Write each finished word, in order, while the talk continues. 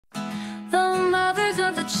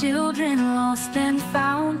children lost and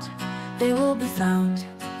found, they will be found,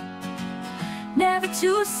 never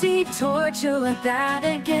to see torture like that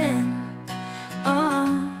again.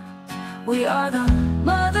 We are the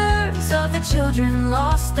mothers of the children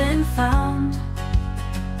lost and found.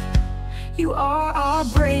 You are our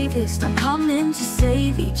bravest. I'm coming to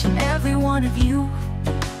save each and every one of you.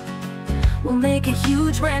 We'll make a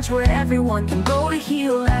huge ranch where everyone can go to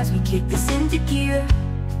heal as we kick this into gear.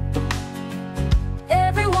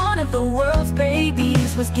 Every one of the world's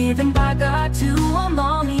babies was given by God to a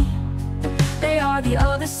mommy. They are the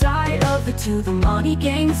other side of the two. The money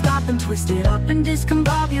game's got them twisted up and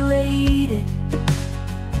discombobulated.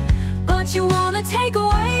 But you wanna take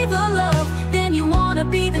away the love, then you wanna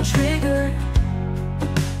be the trigger.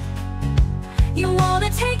 You wanna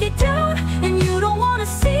take it down, and you don't wanna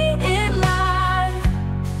see it live.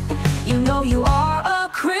 You know you are a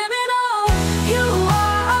criminal. You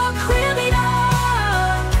are a criminal.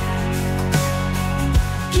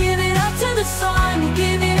 Give it up to the sun,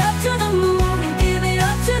 give it up to the moon, and give it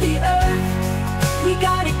up to the earth. We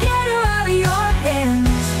gotta get her out of your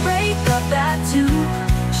hands. Break up that tube.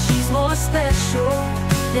 She's more special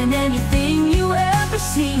than anything you ever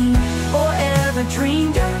seen or ever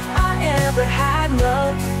dreamed of. I ever had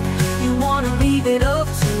love. You wanna leave it up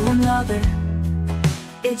to another.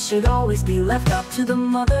 It should always be left up to the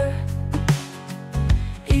mother.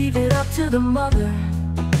 Leave it up to the mother.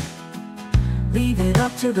 Leave it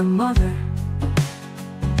up to the mother.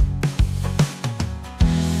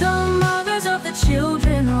 The mothers of the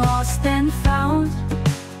children lost and found.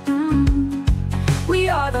 We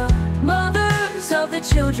are the mothers of the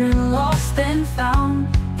children lost and found.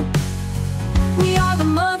 We are the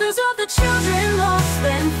mothers of the children lost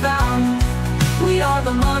and found. We are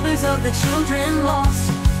the mothers of the children lost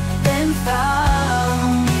and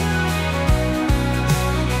found.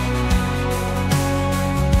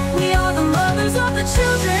 We are the mothers of the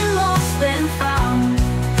children lost and found.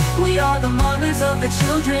 We are the mothers of the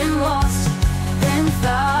children lost and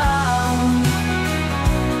found.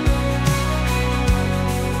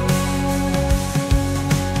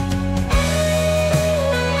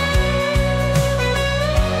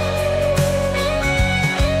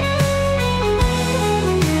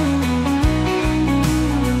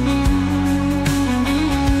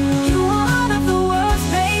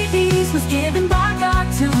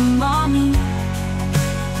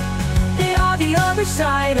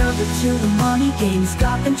 Side of it to the money game's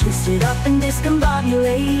got them twisted up and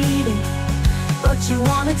discombobulated. But you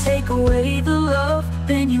wanna take away the love,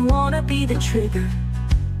 then you wanna be the trigger.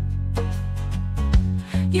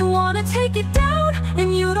 You wanna take it down,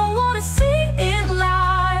 and you don't wanna see it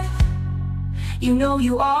live. You know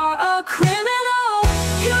you are a criminal.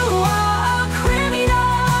 You are a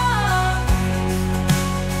criminal.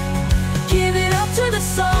 Give it up to the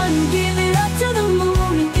sun, give it up to the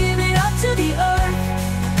moon, and give it up to the earth.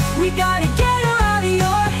 We gotta get her out of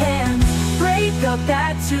your hands. Break up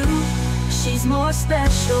that tube. She's more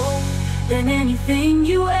special than anything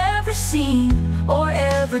you ever seen or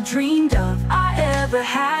ever dreamed of. I ever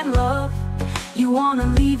had love. You wanna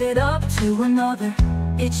leave it up to another.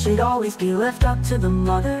 It should always be left up to the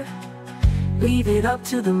mother. Leave it up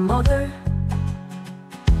to the mother.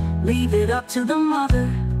 Leave it up to the mother.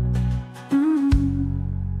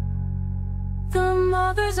 The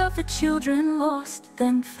mothers of the children lost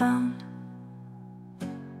then found.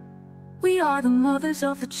 We are the mothers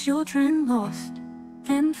of the children lost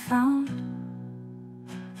and found.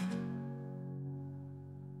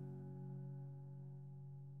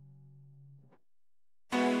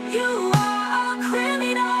 You are a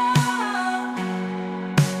criminal.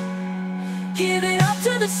 Give it up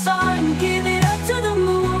to the sun, give it up to the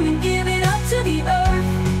moon, and give it up to the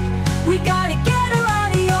earth. We gotta get her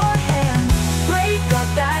out of your hands. Break up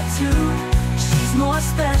that tube. She's more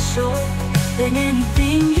special than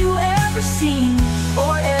anything you ever seen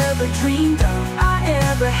or ever dreamed of. I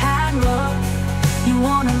ever had love. You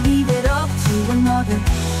wanna leave it up to another.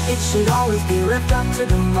 It should always be left up to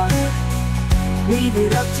the mother. Leave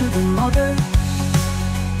it up to the mother.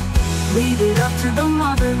 Leave it up to the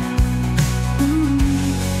mother.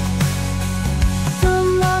 The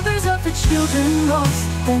mothers of the children lost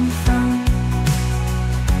and found.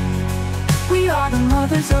 We are the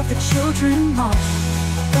mothers of the children lost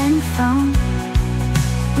and found.